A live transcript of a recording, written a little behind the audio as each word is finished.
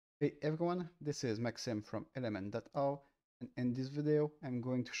Hey everyone, this is Maxim from Element.io, and in this video I'm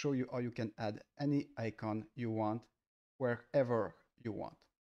going to show you how you can add any icon you want wherever you want.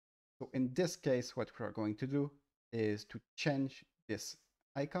 So in this case what we're going to do is to change this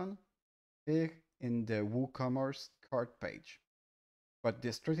icon here in the WooCommerce cart page. But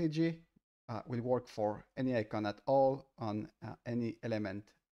this strategy will work for any icon at all on any element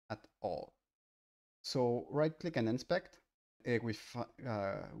at all. So right click and inspect. We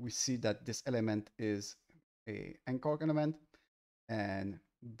see that this element is a anchor element and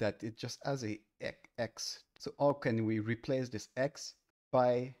that it just has a X. So how can we replace this X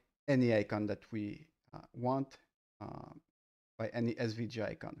by any icon that we want, by any SVG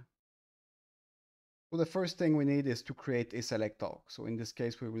icon? So the first thing we need is to create a selector. So in this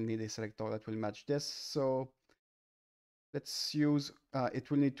case, we will need a selector that will match this. So let's use, it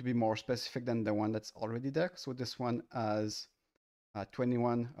will need to be more specific than the one that's already there. So this one has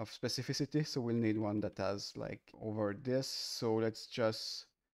 21 of specificity. So we'll need one that has like over this. So let's just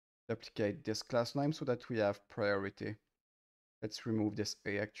duplicate this class name so that we have priority. Let's remove this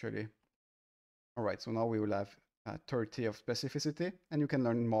A actually. All right, so now we will have 30 of specificity, and you can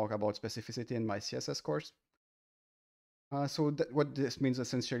learn more about specificity in my CSS course. So what this means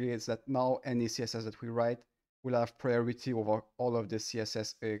essentially is that now any CSS that we write will have priority over all of the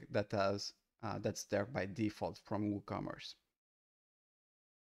CSS that has that's there by default from WooCommerce.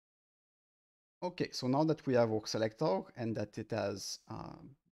 Okay, so now that we have our selector and that it has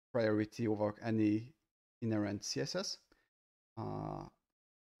priority over any inherent CSS,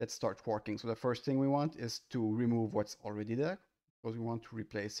 let's start working. So the first thing we want is to remove what's already there because we want to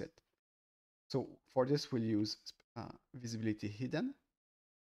replace it. So for this, we'll use visibility hidden,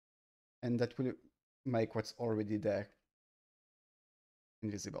 and that will make what's already there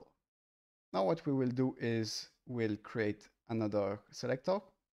invisible. Now what we will do is we'll create another selector,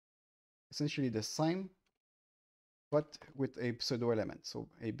 essentially the same, but with a pseudo element. So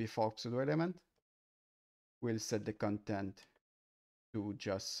a before pseudo element, we'll set the content to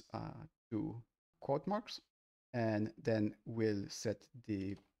just 2 quote marks, and then we'll set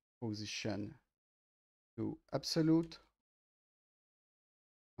the position to absolute.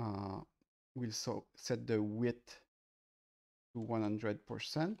 We'll set the width to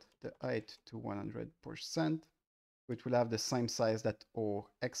 100%, the height to 100%, which will have the same size that our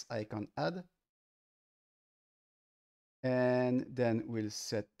X icon had. And then we'll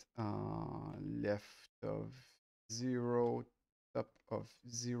set left of 0, top of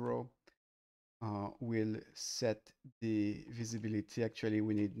 0. We'll set the visibility. Actually,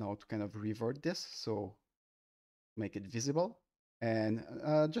 we need now to kind of revert this, so make it visible. And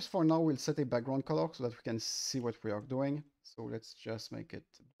just for now, we'll set a background color so that we can see what we are doing. So let's just make it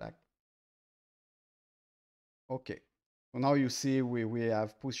black. Okay, so now you see we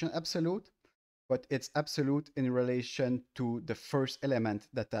have position absolute, but it's absolute in relation to the first element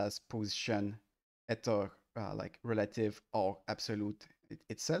that has position at like relative or absolute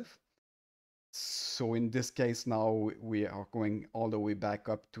itself. So in this case, now we are going all the way back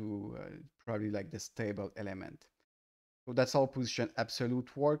up to probably like this table element. So that's how position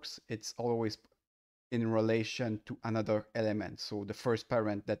absolute works. It's always in relation to another element. So the first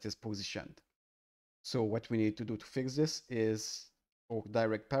parent that is positioned. So what we need to do to fix this is our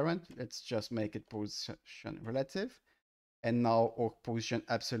direct parent. Let's just make it position relative. And now our position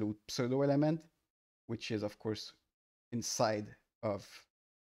absolute pseudo element, which is of course inside of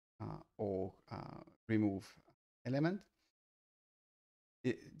or remove element.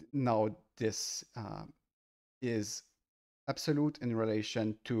 Now this is absolute in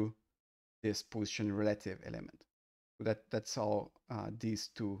relation to this position relative element. So that's how these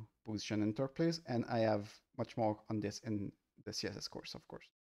two position interplays, and I have much more on this in the CSS course, of course.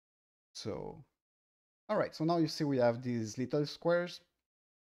 So, all right, so now you see we have these little squares.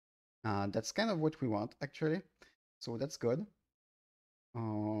 That's kind of what we want, actually. So that's good.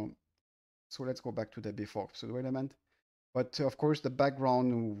 So let's go back to the before pseudo element. But of course, the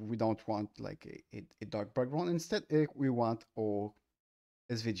background, we don't want like a dark background. Instead, we want our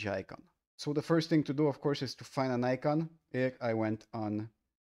SVG icon. So the first thing to do, of course, is to find an icon. Here I went on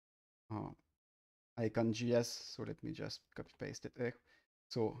icon.js. So let me just copy paste it here.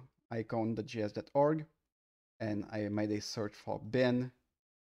 So icon.js.org, and I made a search for bin,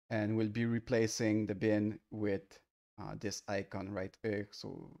 and we'll be replacing the bin with this icon right here.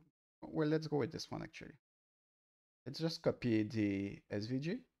 So, well, let's go with this one actually. Let's just copy the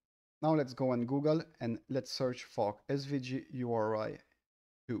SVG. Now let's go on Google and let's search for SVG URI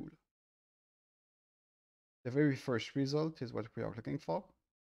tool. The very first result is what we are looking for.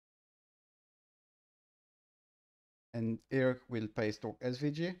 And here we'll paste our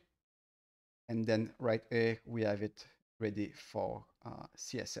SVG. and then right here we have it ready for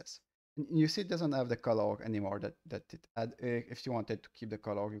CSS. And you see it doesn't have the color anymore that it had. If you wanted to keep the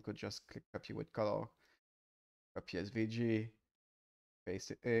color, you could just click copy with color, copy SVG,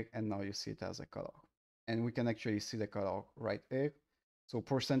 paste it here, and now you see it as a color. And we can actually see the color right here. So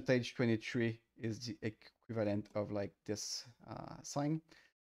percentage 23 is the equivalent of like this sign,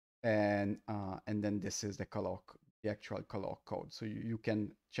 and then this is the color, the actual color code. So you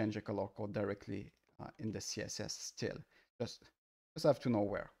can change a color code directly in the CSS still. Just have to know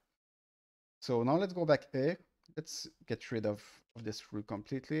where. So now let's go back here. Let's get rid of this rule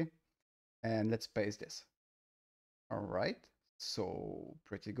completely, and let's paste this. All right. So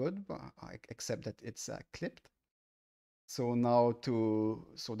pretty good, except that it's clipped. So now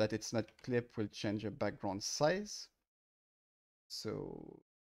so that it's not clipped, we'll change the background size. So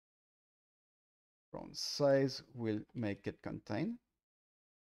background size will make it contain.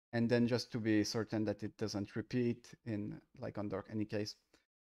 And then just to be certain that it doesn't repeat in like under any case,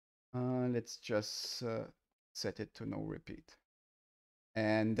 let's just set it to no repeat.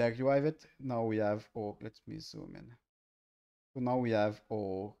 And there you have it. Now we have, let me zoom in. So now we have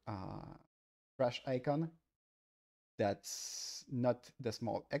our trash icon. That's not the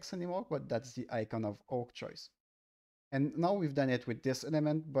small x anymore, but that's the icon of our choice. And now we've done it with this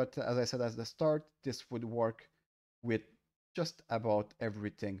element, but as I said at the start, this would work with just about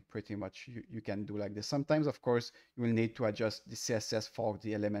everything pretty much. You can do like this. Sometimes, of course, you will need to adjust the CSS for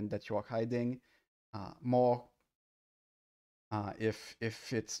the element that you are hiding more. If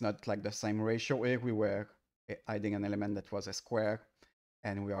it's not like the same ratio, here we were hiding an element that was a square,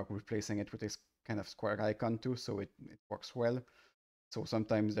 and we are replacing it with this kind of square icon too, so it works well. So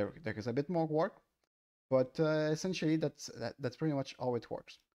sometimes there is a bit more work, but essentially that's pretty much how it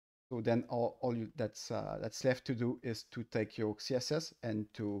works. So then that's left to do is to take your CSS and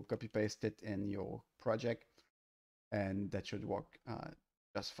to copy paste it in your project, and that should work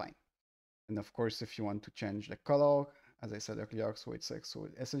just fine. And of course, if you want to change the color, as I said earlier, so it's like, so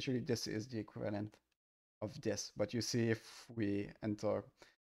essentially this is the equivalent of this. But you see, if we enter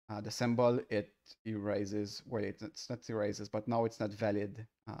the symbol, it erases. Well, it's not erases, but now it's not valid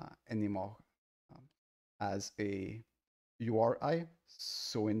anymore as a URI.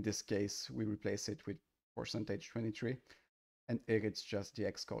 So in this case, we replace it with percentage 23, and here it's just the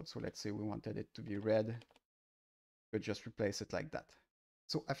Xcode. So let's say we wanted it to be red, we just replace it like that.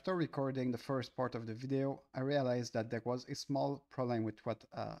 So after recording the first part of the video, I realized that there was a small problem with what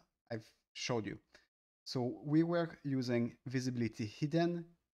I've showed you. So we were using visibility hidden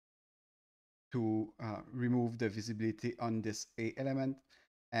to remove the visibility on this A element,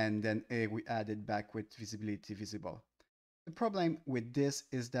 and then A we added back with visibility visible. The problem with this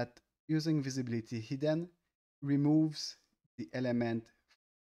is that using visibility hidden removes the element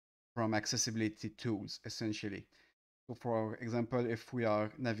from accessibility tools, essentially. So for example, if we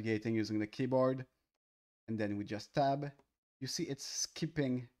are navigating using the keyboard and then we just tab, you see it's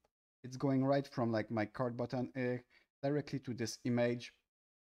skipping, it's going right from like my card button here directly to this image.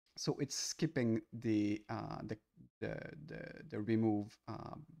 So it's skipping the remove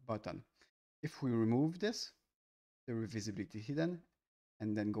button. If we remove this, the visibility hidden,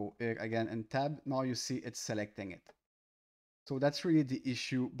 and then go here again and tab, now you see it's selecting it. So that's really the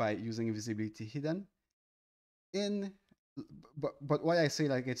issue by using visibility hidden. But why I say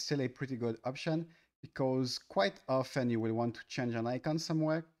like it's still a pretty good option, because quite often you will want to change an icon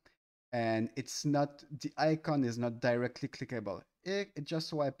somewhere, and it's not, the icon is not directly clickable. It just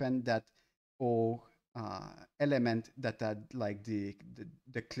so happened that our element that had like the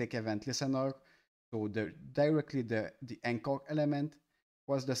click event listener, so directly the anchor element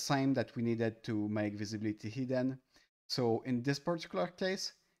was the same that we needed to make visibility hidden. So in this particular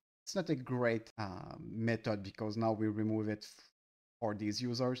case, it's not a great method, because now we remove it for these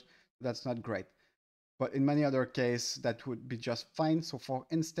users. That's not great. But in many other cases, that would be just fine. So for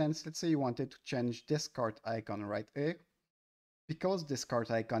instance, let's say you wanted to change this cart icon right here. Because this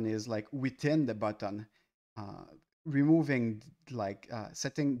cart icon is like within the button, removing like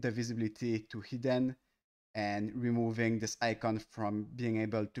setting the visibility to hidden and removing this icon from being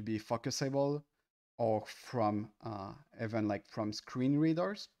able to be focusable, or from even like from screen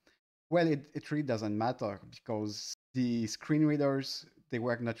readers, well, it really doesn't matter, because the screen readers, they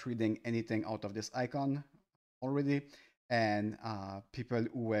were not reading anything out of this icon already. And people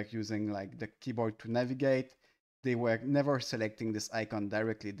who were using like the keyboard to navigate, they were never selecting this icon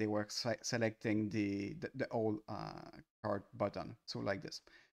directly. They were selecting the whole card button. So like this.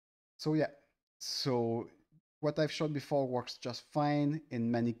 So yeah, so what I've showed before works just fine in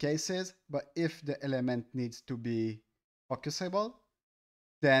many cases, but if the element needs to be focusable,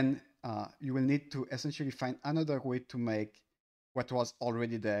 then you will need to essentially find another way to make what was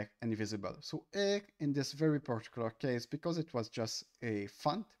already there invisible. So here, in this very particular case, because it was just a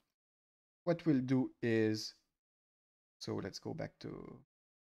font, what we'll do is, so let's go back to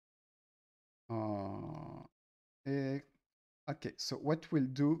here. Okay, so what we'll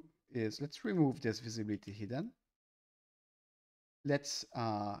do is let's remove this visibility hidden. Let's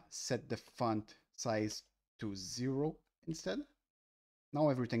set the font size to 0 instead. Now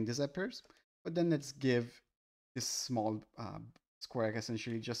everything disappears, but then let's give this small square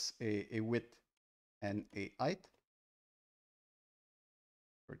essentially just a width and a height.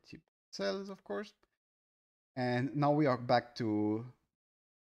 30 pixels, of course. And now we are back to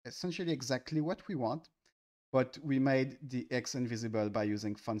essentially exactly what we want, but we made the X invisible by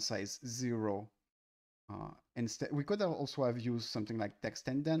using font size 0. Instead, we could also have used something like text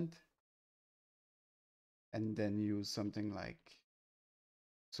indent, and then use something like,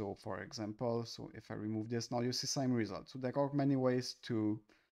 so for example, so if I remove this, now you see same result. So there are many ways to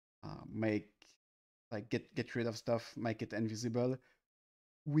make, like get rid of stuff, make it invisible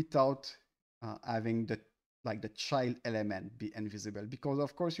without having the child element be invisible. Because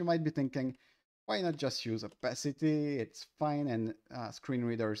of course you might be thinking, why not just use opacity? It's fine, and screen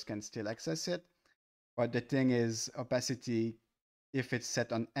readers can still access it. But the thing is, opacity, if it's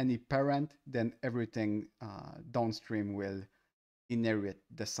set on any parent, then everything downstream will inherit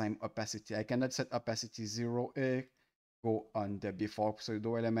the same opacity. I cannot set opacity 0 here, go on the before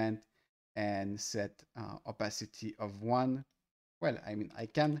pseudo element and set opacity of 1. Well, I mean, I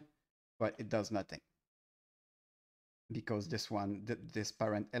can, but it does nothing, because this one, this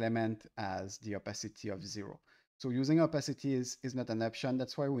parent element has the opacity of 0. So using opacity is not an option.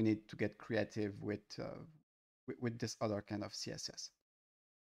 That's why we need to get creative with this other kind of CSS.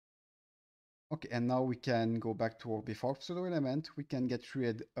 Okay, and now we can go back to our before pseudo element. We can get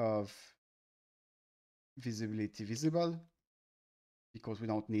rid of visibility visible, because we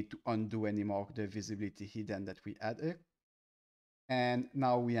don't need to undo anymore the visibility hidden that we added. And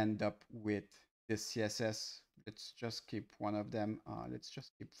now we end up with this CSS. Let's just keep one of them. Let's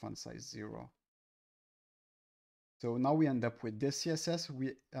just keep font size 0. So now we end up with this CSS.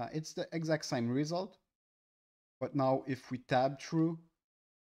 It's the exact same result, but now if we tab through,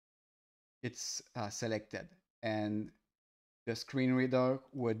 it's selected, and the screen reader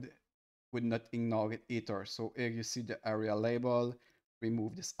would not ignore it either. So here you see the area label,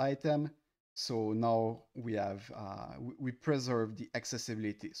 remove this item. So now we have we preserve the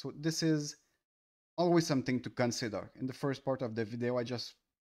accessibility. So this is always something to consider. In the first part of the video, I just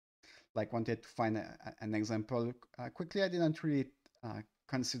wanted to find an example quickly. I didn't really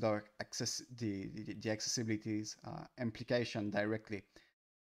consider the accessibility's implication directly,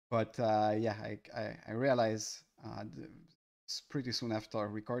 but yeah, I realized pretty soon after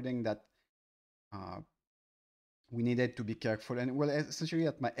recording that we needed to be careful. And well, essentially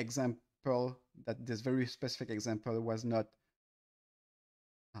at my example, that this very specific example was not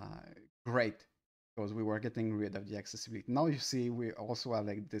great, because we were getting rid of the accessibility. Now you see we also have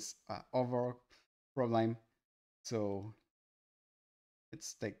like this over problem. So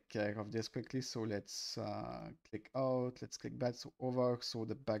let's take care of this quickly. So let's click out, let's click back, so over, so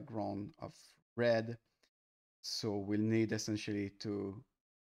the background of red. So we'll need essentially to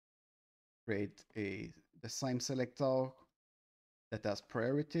create the same selector that has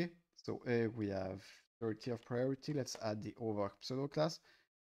priority. So here we have 30 of priority. Let's add the over pseudo class.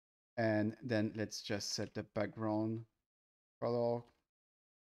 And then let's just set the background color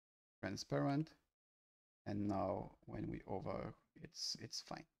transparent. And now when we over, it's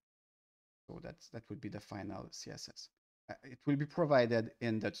fine. So that would be the final CSS. It will be provided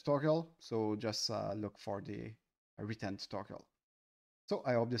in the tutorial, so just look for the written tutorial. So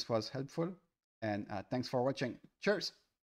I hope this was helpful, and thanks for watching. Cheers!